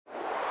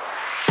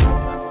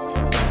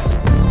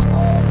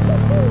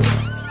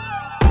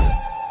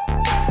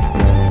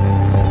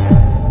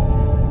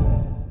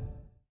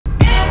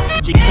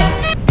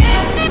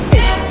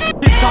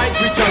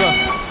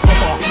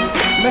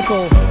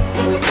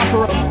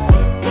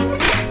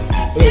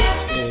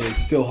Oetz is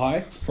still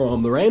high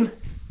from the rain,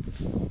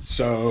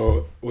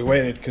 so we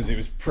waited because it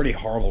was pretty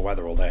horrible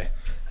weather all day,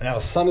 and now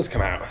the sun has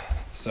come out,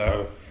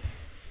 so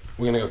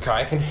we're gonna go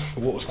kayaking. The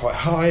water's quite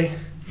high,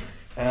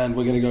 and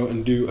we're gonna go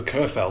and do a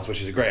Koefels,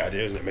 which is a great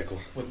idea, isn't it, Michl?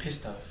 With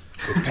Pistyll.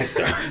 With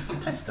pesto.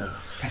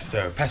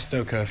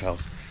 Pesto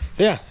Koefels.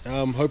 So yeah,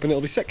 I'm hoping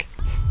it'll be sick.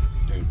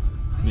 Dude.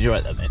 You're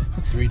right there, mate.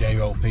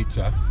 3-day-old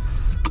pizza.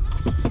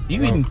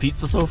 You eating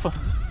pizza sofa?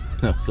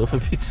 No, sofa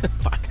pizza.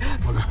 Fuck.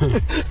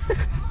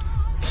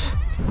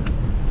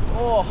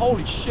 Oh,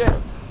 holy shit.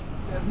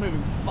 That's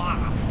moving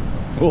fast.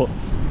 Oh. Oh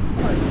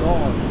my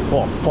god.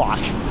 Oh,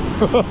 fuck.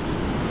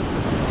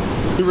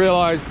 We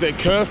realised that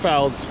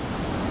Köfels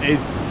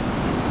is,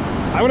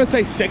 I want to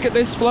say sick at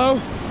this flow,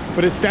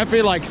 but it's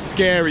definitely like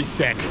scary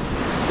sick.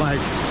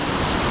 Like,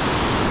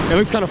 it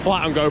looks kind of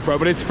flat on GoPro,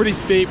 but it's pretty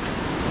steep.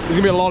 There's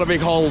gonna be a lot of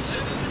big holes.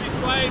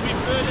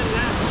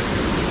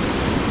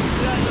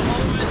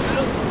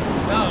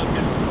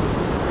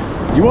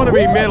 You want to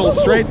be middle,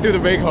 straight through the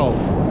big hole.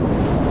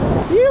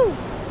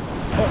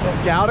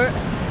 Scout it.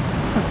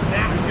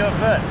 Who's going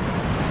first?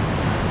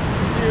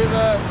 See you in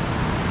the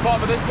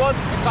bottom of this one,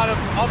 and kind of,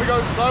 I'll be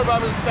going slow, but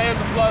I'm going to stay in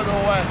the flow the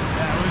whole way.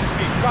 Yeah, we'll just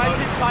be try and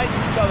keep fighting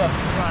each other.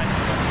 Right.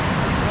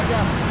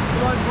 Yeah.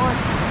 Come on, boy.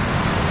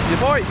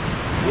 Your boy.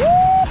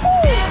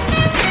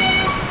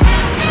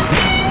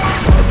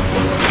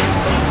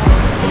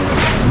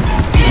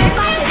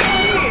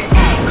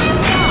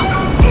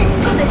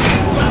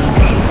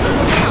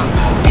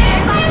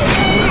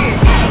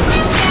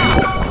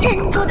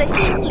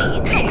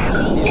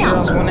 These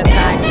girls wanna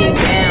tie me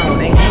down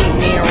and keep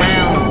me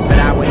around, but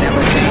I would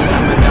never change.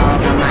 I'm a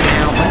dog, I'm a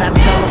hound, but I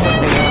tell them what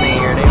they wanna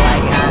hear. They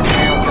like how it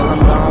sounds till I'm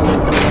gone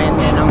with the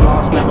wind and I'm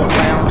lost, never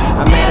found.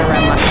 I met her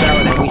at my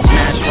show, then we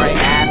smashed right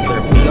after.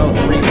 If we go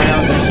 3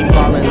 rounds, then she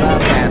fall in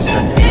love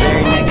faster.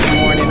 Very next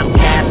morning, I'm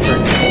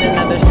Casper in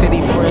another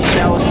city for a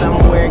show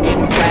somewhere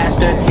getting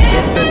plastered.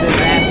 It's a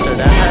disaster.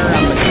 To her,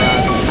 I'm a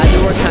drug. I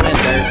do her kinda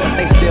dirt, but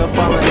they still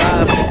fall in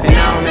love, and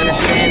I don't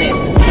understand it.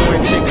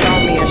 Foreign chicks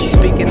on me and she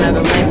speak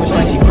another language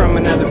like she from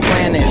another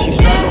planet. She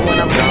struggle when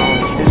I'm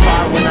gone, it's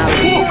hard when I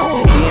leave.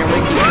 Me and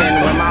Ricky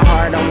Pin wear my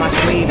heart on my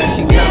sleeve, and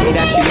she tell me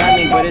that she love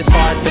me, but it's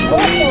hard to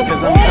believe,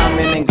 cause I'm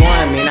coming and going.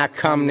 I mean, I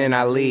come then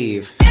I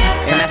leave.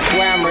 And I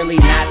swear I'm really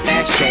not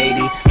that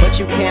shady, but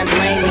you can't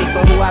blame me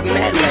for who I've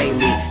met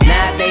lately.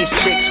 Nowadays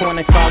chicks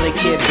wanna call a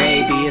kid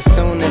baby as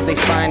soon as they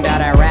find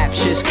out I rap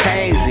shit's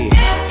crazy.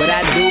 But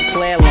I do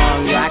play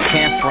along, yo, I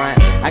can't front.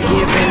 I give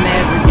in to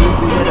every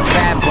groupie with a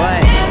fat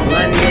butt.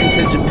 London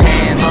to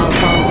Japan, Hong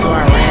Kong to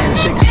Iran.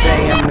 Chicks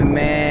say I'm the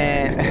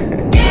man.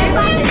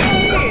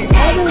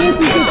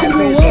 That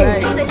bitch say.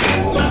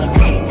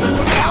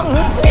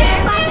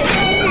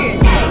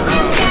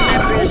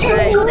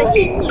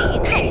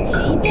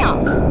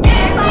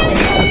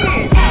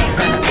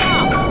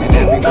 And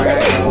everywhere I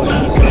go,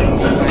 these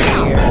girls in my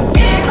ear.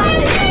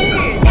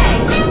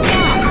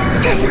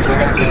 And everywhere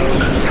I go,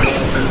 these girls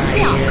in my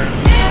ear.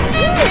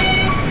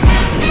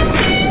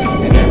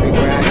 And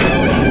everywhere I go,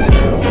 these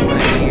girls in my ear.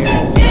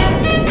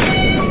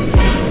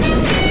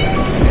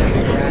 And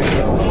everywhere I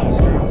go, these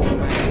girls in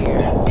my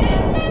ear.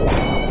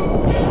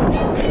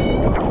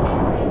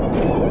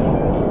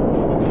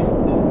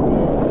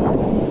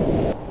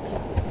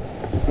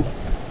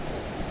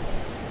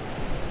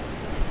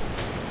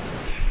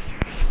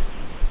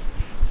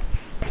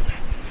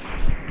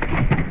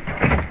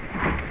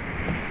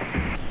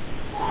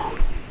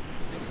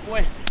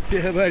 Boy.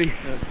 Yeah, buddy.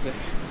 That's sick.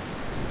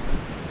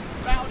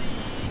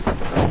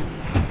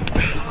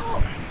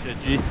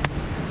 GG.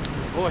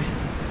 Boy.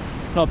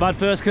 Not bad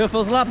first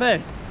Köfels lap, eh?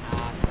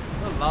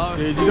 Not low.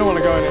 Dude, you don't want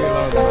to go any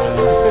lower than that.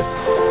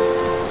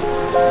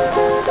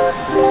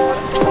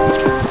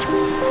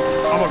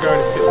 I'm not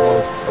going to